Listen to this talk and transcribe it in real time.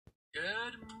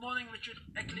Good morning, Richard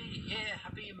Eckley here.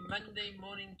 Happy Monday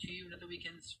morning to you. Another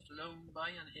weekend's flown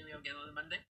by, and here we are again on a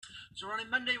Monday. So we're on a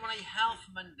Monday, we're on a Health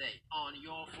Monday on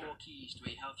your 4 keys to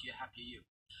a healthier, happier you.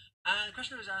 And the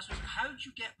question I was asked was, how do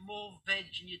you get more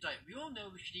veg in your diet? We all know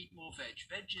we should eat more veg.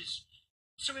 Veg is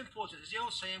so important. As the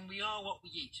old saying, we are what we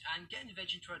eat. And getting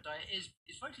veg into our diet is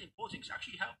vitally important because it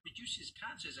actually helps reduces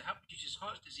cancers, it helps reduces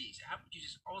heart disease, it helps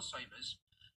reduces Alzheimer's,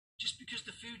 just because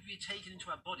the food we're taking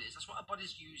into our bodies, that's what our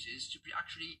bodies uses to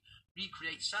actually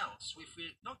recreate cells. So if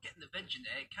we're not getting the veg in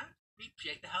there, it can't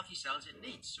recreate the healthy cells it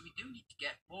needs. So we do need to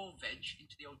get more veg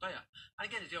into the old diet. And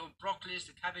again, the old broccolis,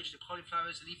 the cabbage, the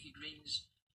cauliflowers, the leafy greens,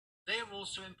 they are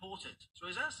also important. So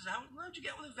I was asked, how do you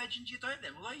get all the veg into your diet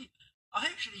then? Well, I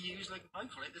actually use, like I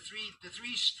call it, the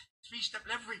three-step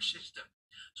leverage system.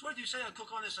 So what I do, say I cook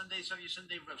on a Sunday, so your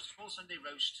Sunday roast, small Sunday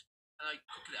roast, and I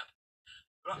cook it up.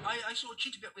 I sort of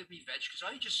cheat a bit with me veg because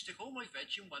I just stick all my veg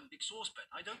in one big saucepan.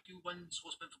 I don't do one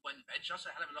saucepan for one veg. That's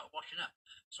a hell of a lot of washing up.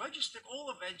 So I just stick all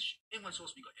the veg in one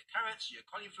saucepan. You've got your carrots, your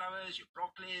cauliflowers, your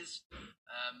broccolis,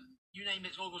 you name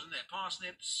it, it all goes in there.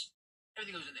 Parsnips,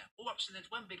 everything goes in there. All ups in there.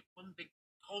 One big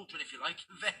cauldron, if you like,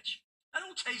 veg. And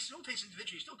all tastes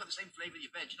individually. You still got the same flavour of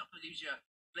your veg. You're not going to lose your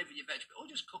flavour of your veg, but it all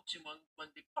just cooks in one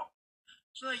big pot.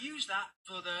 So I use that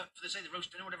for the say the roast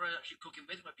dinner, whatever I'm actually cooking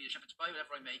with. It might be a shepherd's pie,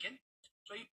 whatever I'm making.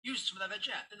 So I use some of that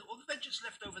veg out. Then all the veg that's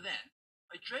left over then,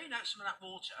 I drain out some of that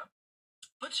water,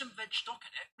 put some veg stock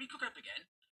in it, recook it up again,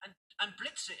 and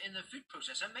blitz it in the food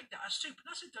processor and make that a soup. And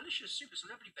that's a delicious soup. It's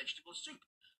a lovely vegetable soup.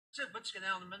 So once again,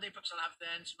 on the Monday, perhaps I'll have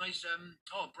then some nice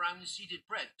brown seeded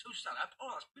bread, toast that up.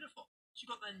 Oh, that's beautiful. So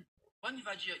you've got then one, you've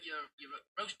had your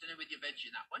roast dinner with your veg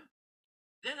in that one.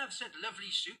 Then I've said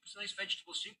lovely soup. It's a nice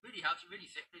vegetable soup, really healthy, really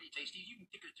thick, really tasty. You can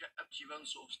pick it up to your own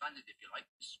sort of standard if you like.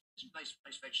 It's a nice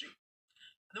veg soup.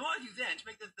 And then what I do then, to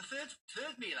make the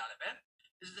third meal out of it,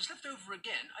 is if it's left over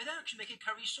again, I then actually make a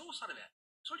curry sauce out of it.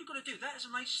 So what you've got to do, that is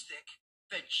a nice thick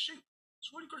veg soup.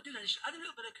 So what you've got to do then is add a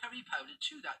little bit of curry powder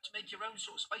to that to make your own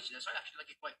sort of spiciness. I actually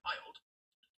like it quite mild.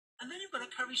 And then you've got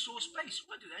a curry sauce base.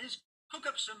 What I do then is cook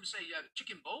up some, say,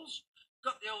 chicken balls.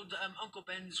 Got the old Uncle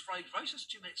Ben's fried rice. That's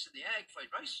 2 minutes in the egg fried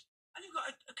rice. And you've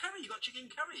got a curry. You've got chicken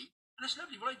curry. And that's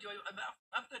lovely. What I do, I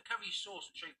have the curry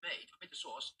sauce which I've made. I made the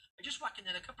sauce. I just whack in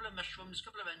a couple of mushrooms, a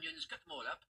couple of onions, cut them all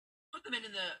up, put them in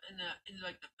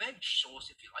like the veg sauce,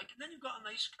 if you like, and then you've got a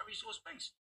nice curry sauce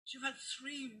base. So you've had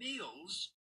 3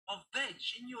 meals of veg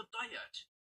in your diet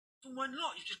from one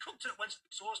lot. You just cooked it at once in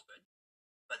the saucepan,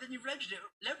 but then you've leveraged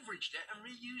it, and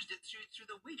reused it through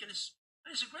the week. And it's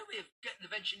a great way of getting the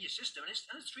veg in your system. And it's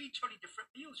 3 totally different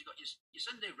meals. You've got your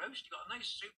Sunday roast, you've got a nice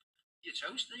soup, your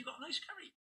toast, and then you've got a nice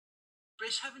curry. But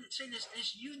it's saying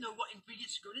this, you know what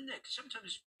ingredients are going in there. Because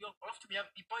sometimes, often we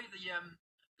buy the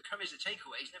curries, the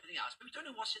takeaways, and everything else, but we don't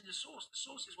know what's in the sauce. The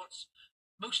sauce is what's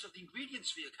most of the ingredients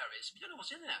for your curries. We don't know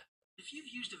what's in there. If you've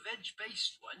used a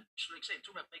veg-based one, which, like I say, I'm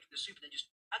talking about making the soup and then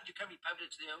just add your curry powder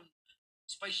to their own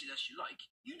spiciness you like,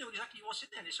 you know exactly what's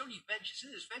in there. It's only veg. It's in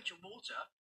this veg and water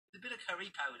with a bit of curry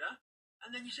powder,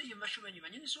 and then you say your mushroom and your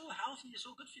onion. It's all healthy. It's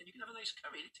all good for you. And you can have a nice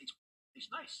curry. And it tastes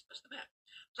nice. That's the bit.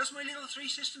 So that's my little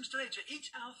 3 systems today. To eat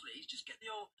healthily, just get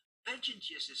the old veg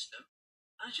into your system,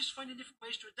 and it's just finding different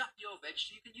ways to adapt your veg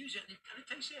so you can use it. And it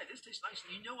tastes, this tastes nice,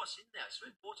 and you know what's in there. It's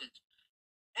very important.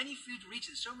 Any food we're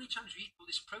eating, so many times we eat all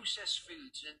this processed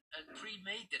foods and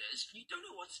pre-made dinners, and you don't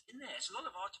know what's in there. It's a lot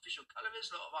of artificial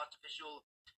colours, a lot of artificial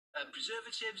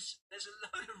preservatives. There's a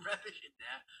load of rubbish in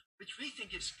there, which we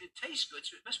think it tastes good,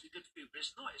 so it must be good food, but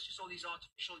it's not. It's just all these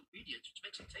artificial ingredients, which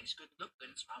makes it taste good, look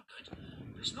good, and smell good,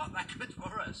 but it's not that good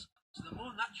for us. So the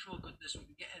more natural goodness we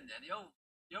can get in there, the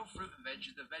old fruit and veg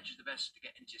is the best to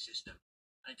get into your system,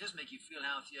 and it does make you feel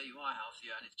healthier. You are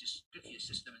healthier, and it's just good for your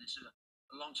system, and it's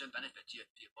a long-term benefit to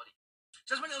your body.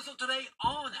 So that's my little thought today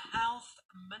on Health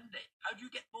Monday. How do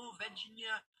you get more veg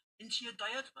into your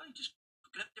diet? Well, you just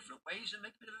cook it up different ways and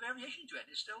make a bit of a variation to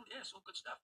it. It's still, it's all good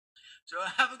stuff. So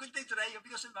have a good day today. Hope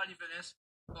you got some value for this.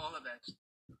 All the best.